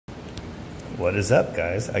What is up,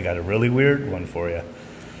 guys? I got a really weird one for you.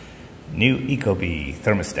 New EcoBee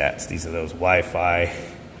thermostats. These are those Wi-Fi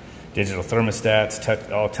digital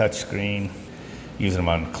thermostats, all touch screen. Using them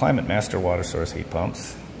on ClimateMaster water source heat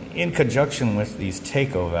pumps in conjunction with these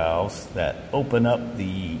Taco valves that open up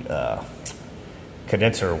the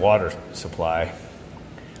condenser water supply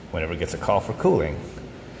whenever it gets a call for cooling.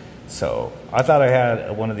 So I thought I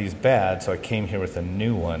had one of these bad, so I came here with a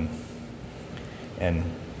new one. And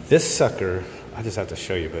this sucker, I just have to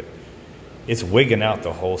show you, but it's wigging out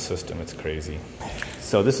the whole system. It's crazy.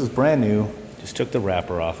 So this is brand new. Just took the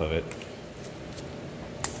wrapper off of it.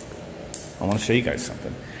 I want to show you guys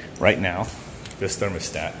something. Right now, this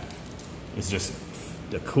thermostat is just,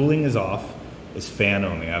 the cooling is off. It's fan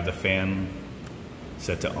only. I have the fan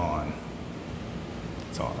set to on.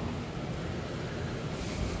 It's on.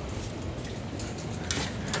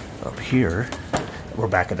 Up here, we're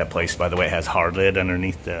back at that place, by the way. It has hard lid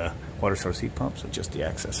underneath the water source heat pump, so just the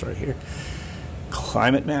access right here.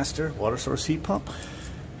 ClimateMaster water source heat pump.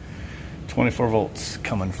 24 volts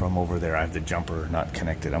coming from over there. I have the jumper not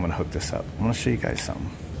connected. I'm going to hook this up. I'm going to show you guys something.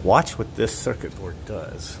 Watch what this circuit board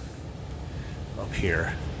does up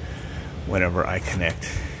here whenever I connect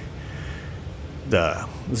the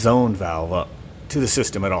zone valve up to the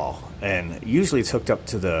system at all. And usually it's hooked up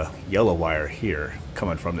to the yellow wire here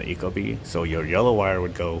coming from the EcoBee. So your yellow wire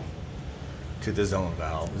would go to the zone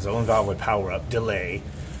valve. The zone valve would power up, delay,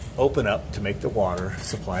 open up to make the water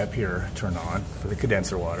supply up here turn on for the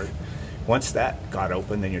condenser water. Once that got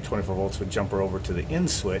open, then your 24 volts would jump over to the in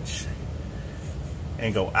switch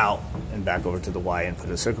and go out and back over to the Y input of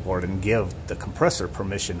the circuit board and give the compressor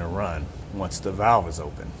permission to run once the valve is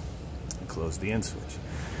open and close the in switch.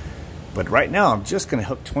 But right now, I'm just going to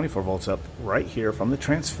hook 24 volts up right here from the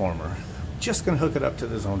transformer. Just going to hook it up to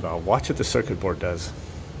the zone valve. Watch what the circuit board does.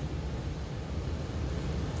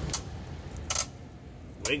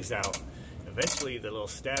 Wigs out. Eventually, the little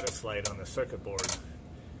status light on the circuit board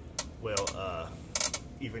will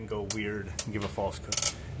even go weird and give a false code.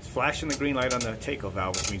 It's flashing the green light on the Taco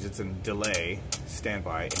valve, which means it's in delay,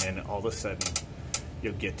 standby, and then all of a sudden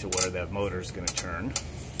you'll get to where the motor's going to turn.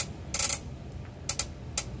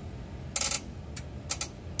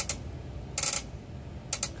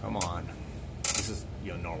 Come on. This is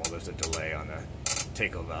normal. There's a delay on the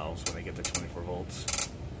Taco valves when they get to 24 volts.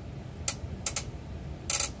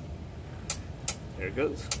 There it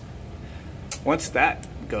goes. Once that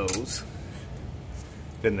goes,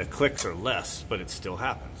 then the clicks are less, but it still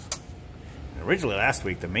happens. And originally last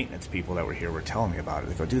week, the maintenance people that were here were telling me about it.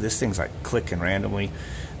 They go, dude, this thing's like clicking randomly.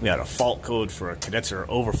 We had a fault code for a condenser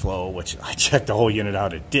overflow, which I checked the whole unit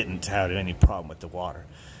out. It didn't have any problem with the water.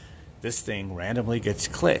 This thing randomly gets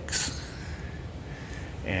clicks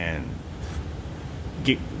and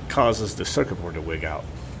causes the circuit board to wig out.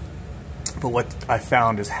 But what I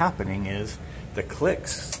found is happening is the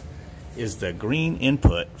clicks is the green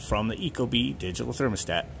input from the EcoBee digital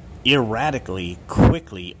thermostat erratically,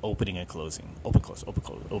 quickly opening and closing. Open, close, open,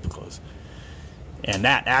 close, open, close. And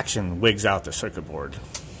that action wigs out the circuit board.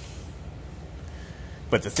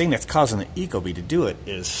 But the thing that's causing the EcoBee to do it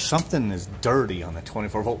is something is dirty on the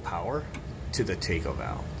 24 volt power to the Taco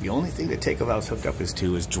valve. The only thing the Taco valve is hooked up is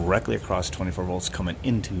directly across 24 volts coming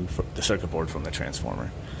into the circuit board from the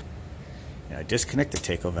transformer. And I disconnect the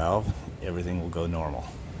Taco valve, everything will go normal.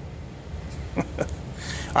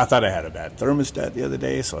 I thought I had a bad thermostat the other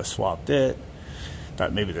day, so I swapped it.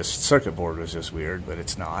 Thought maybe this circuit board was just weird, but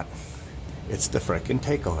it's not. It's the frickin'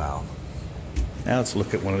 Taco valve. Now let's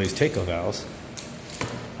look at one of these Taco valves.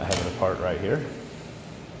 I have it apart right here.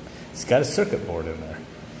 It's got a circuit board in there.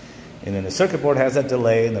 And then the circuit board has that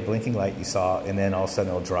delay and the blinking light you saw, and then all of a sudden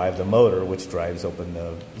it'll drive the motor, which drives open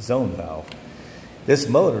the zone valve. This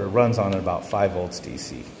motor runs on about 5 volts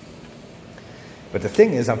DC. But the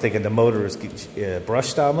thing is, I'm thinking the motor is a brush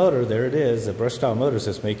style motor. There it is. The brush style motor is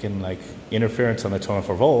just making like interference on the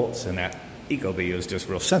 24 volts, and that EcoBee is just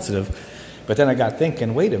real sensitive. But then I got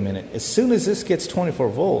thinking, wait a minute. As soon as this gets 24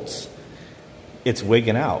 volts, it's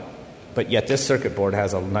wigging out. But yet this circuit board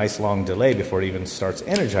has a nice long delay before it even starts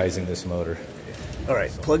energizing this motor. All right,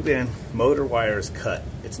 plugged in. Motor wire is cut.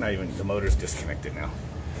 It's not even, the motor's disconnected now.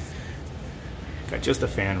 Got just a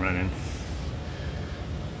fan running.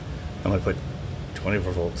 I'm gonna put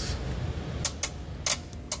 24 volts.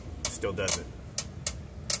 Still does it.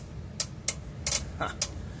 Huh.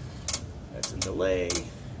 That's in delay,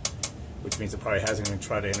 which means it probably hasn't even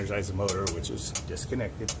tried to energize the motor, which is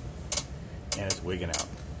disconnected, and it's wigging out.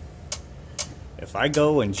 If I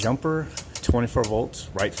go and jumper 24 volts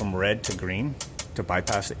right from red to green to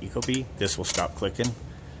bypass the EcoBee, this will stop clicking.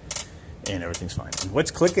 and everything's fine. And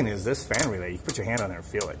what's clicking is this fan relay. You can put your hand on there and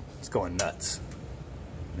feel it. It's going nuts.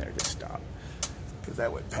 And there, just stop. Because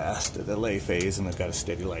that went past the delay phase and I've got a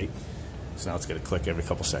steady light. So now it's going to click every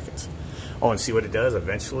couple seconds. Oh, and see what it does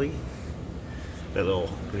eventually? That little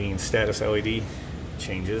green status LED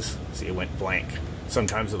changes. See, it went blank.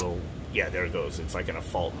 Sometimes it'll, yeah, there it goes. It's like in a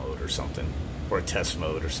fault mode or something, or a test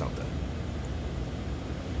mode or something.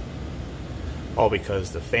 All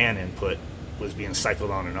because the fan input was being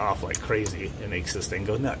cycled on and off like crazy. It makes this thing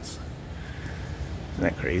go nuts. Isn't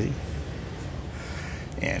that crazy?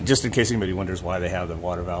 And just in case anybody wonders why they have the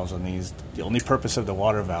water valves on these, the only purpose of the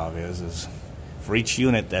water valve is for each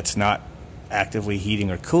unit that's not actively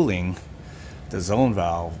heating or cooling, the zone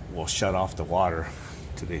valve will shut off the water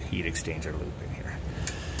to the heat exchanger loop in here.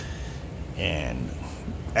 And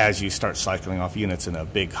as you start cycling off units in a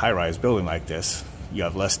big high-rise building like this, you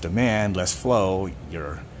have less demand, less flow.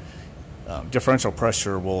 Your differential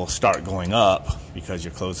pressure will start going up because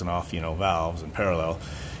you're closing off, valves in parallel,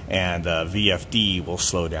 and VFD will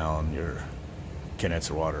slow down your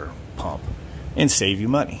condenser water pump and save you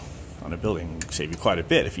money on a building. Save you quite a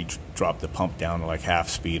bit if you drop the pump down to like half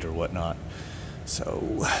speed or whatnot.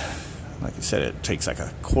 So, like I said, it takes like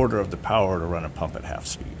a quarter of the power to run a pump at half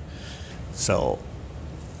speed. So,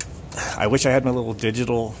 I wish I had my little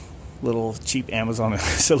digital, cheap Amazon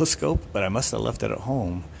oscilloscope, but I must have left it at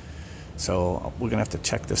home. So, we're going to have to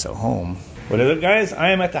check this at home. What is it, guys? I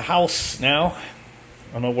am at the house now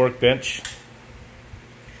on a workbench.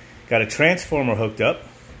 Got a transformer hooked up,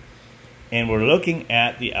 and we're looking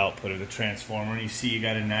at the output of the transformer. You see you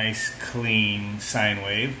got a nice, clean sine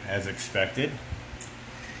wave, as expected,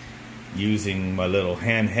 using my little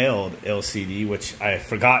handheld LCD, which I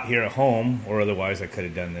forgot here at home, or otherwise I could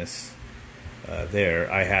have done this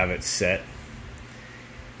there. I have it set.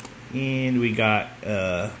 And we got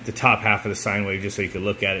the top half of the sine wave, just so you could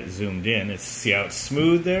look at it zoomed in. See how it's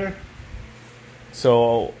smooth there?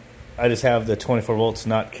 So I just have the 24 volts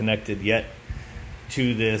not connected yet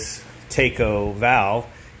to this Taco valve.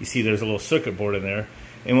 You see there's a little circuit board in there.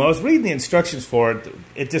 And when I was reading the instructions for it,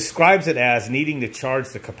 it describes it as needing to charge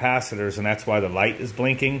the capacitors, and that's why the light is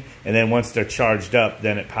blinking. And then once they're charged up,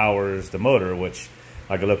 then it powers the motor, which,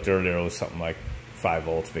 like I looked earlier, was something like 5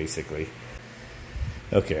 volts basically.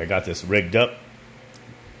 Okay, I got this rigged up.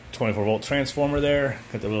 24 volt transformer there.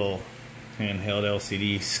 Got the little handheld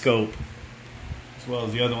LCD scope, as well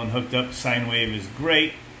as the other one hooked up. Sine wave is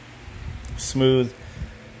great. Smooth.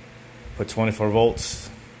 Put 24 volts.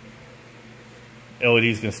 LED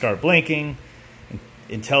is going to start blinking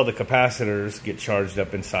until the capacitors get charged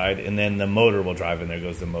up inside, and then the motor will drive, and there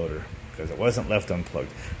goes the motor, because it wasn't left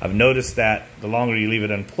unplugged. I've noticed that the longer you leave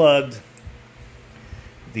it unplugged,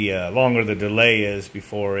 the longer the delay is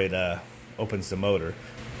before it opens the motor.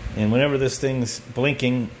 And whenever this thing's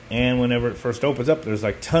blinking and whenever it first opens up, there's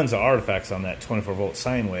like tons of artifacts on that 24 volt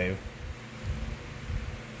sine wave.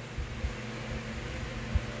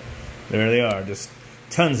 There they are, just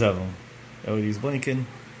tons of them. LED's blinking,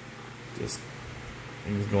 just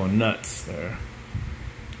things going nuts there.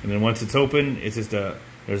 And then once it's open, it's just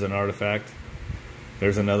there's an artifact.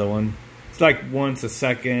 There's another one. It's like once a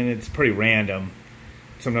second. It's pretty random.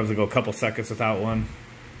 Sometimes they go a couple seconds without one.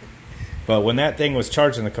 But when that thing was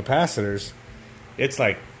charging the capacitors, it's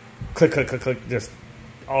like click, click, click, click, just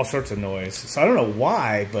all sorts of noise. So I don't know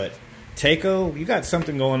why, but Taco, you got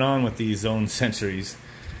something going on with these zone sensories.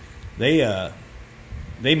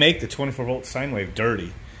 They make the 24 volt sine wave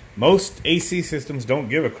dirty. Most AC systems don't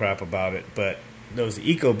give a crap about it, but those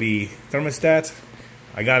EcoBee thermostats,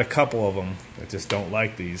 I got a couple of them that just don't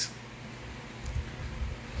like these.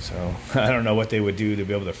 So I don't know what they would do to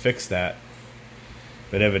be able to fix that.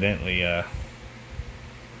 But evidently,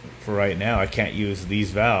 for right now, I can't use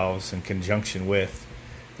these valves in conjunction with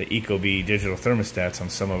the EcoBee digital thermostats on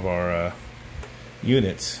some of our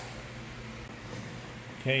units.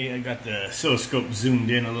 Okay, I got the oscilloscope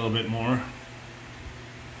zoomed in a little bit more.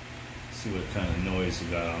 See what kind of noise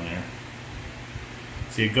we got on there.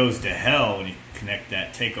 See, it goes to hell when you connect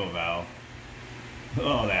that Taco valve. Look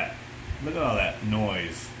at all that. Look at all that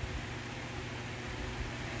noise.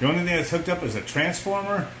 The only thing that's hooked up is a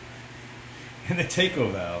transformer and the Taco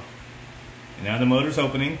valve. And now the motor's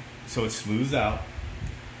opening, so it smooths out.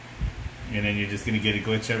 And then you're just going to get a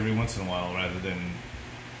glitch every once in a while rather than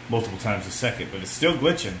multiple times a second, but it's still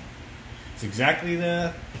glitching. It's exactly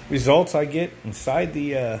the results I get inside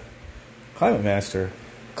the ClimateMaster.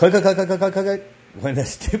 Click, click, click, click, click, click, click, when the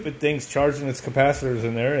stupid thing's charging its capacitors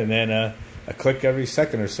in there, and then a click every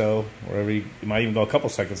second or so, or you might even go a couple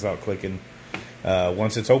seconds without clicking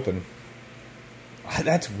once it's open.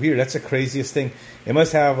 That's weird. That's the craziest thing. It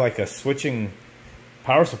must have like a switching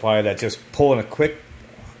power supply that's just pulling a quick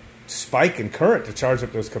spike in current to charge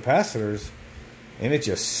up those capacitors, and it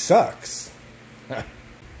just sucks. Let's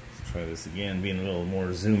try this again, being a little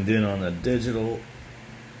more zoomed in on the digital.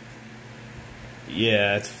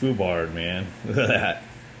 Yeah, it's foobarred, man. Look at that.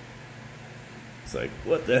 It's like,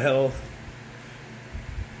 what the hell?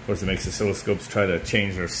 Of course, it makes oscilloscopes try to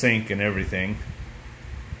change their sync and everything.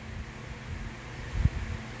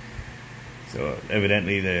 So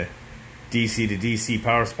evidently the DC to DC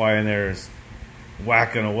power supply in there is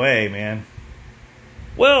whacking away, man.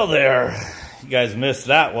 Well, there, you guys missed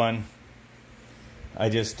that one. I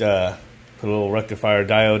just put a little rectifier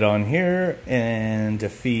diode on here and to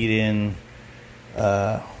feed in,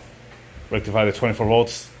 rectify the 24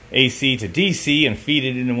 volts AC to DC and feed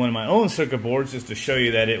it into one of my own circuit boards just to show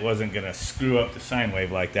you that it wasn't going to screw up the sine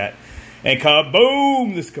wave like that. And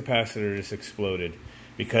kaboom! This capacitor just exploded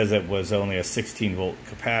because it was only a 16 volt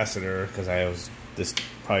capacitor, because I was this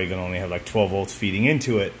probably going to only have like 12 volts feeding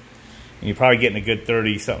into it. And you're probably getting a good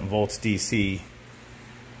 30 something volts DC,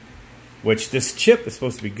 which this chip is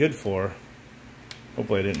supposed to be good for.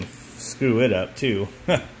 Hopefully I didn't screw it up too.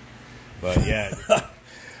 But yeah.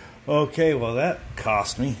 Okay, well that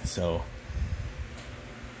cost me. So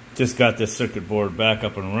just got this circuit board back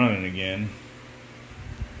up and running again.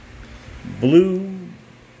 Blew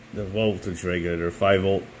the voltage regulator, 5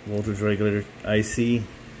 volt voltage regulator IC.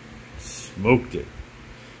 Smoked it.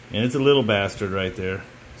 And it's a little bastard right there.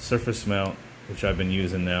 Surface mount, which I've been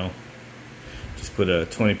using now. Just put a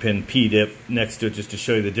 20 pin P-dip next to it just to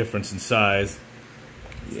show you the difference in size.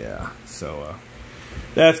 Yeah, so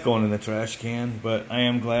that's going in the trash can, but I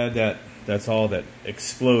am glad that that's all that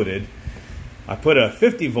exploded. I put a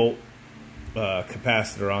 50 volt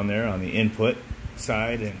capacitor on there on the input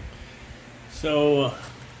side, and so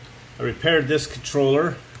I repaired this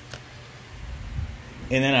controller,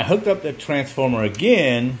 and then I hooked up the transformer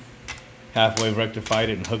again, halfway rectified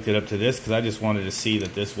it and hooked it up to this because I just wanted to see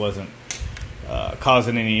that this wasn't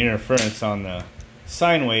causing any interference on the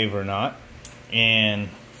sine wave or not, and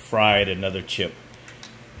fried another chip.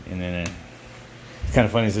 And then it's kind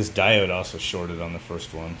of funny is this diode also shorted on the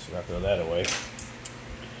first one, so I throw that away.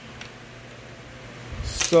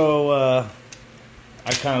 So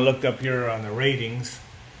I kind of looked up here on the ratings,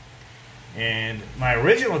 and my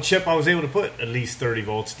original chip I was able to put at least 30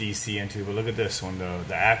 volts DC into, but look at this one though,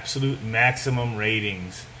 the absolute maximum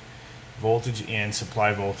ratings, voltage and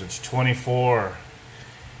supply voltage 24,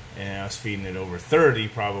 and I was feeding it over 30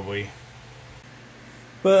 probably.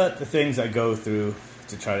 But the things I go through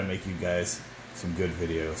to try to make you guys some good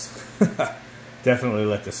videos. Definitely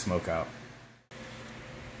let the smoke out.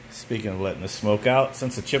 Speaking of letting the smoke out,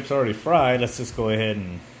 since the chip's already fried, let's just go ahead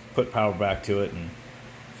and put power back to it and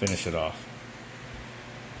finish it off.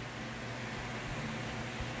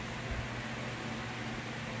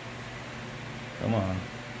 Come on.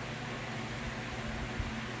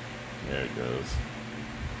 There it goes.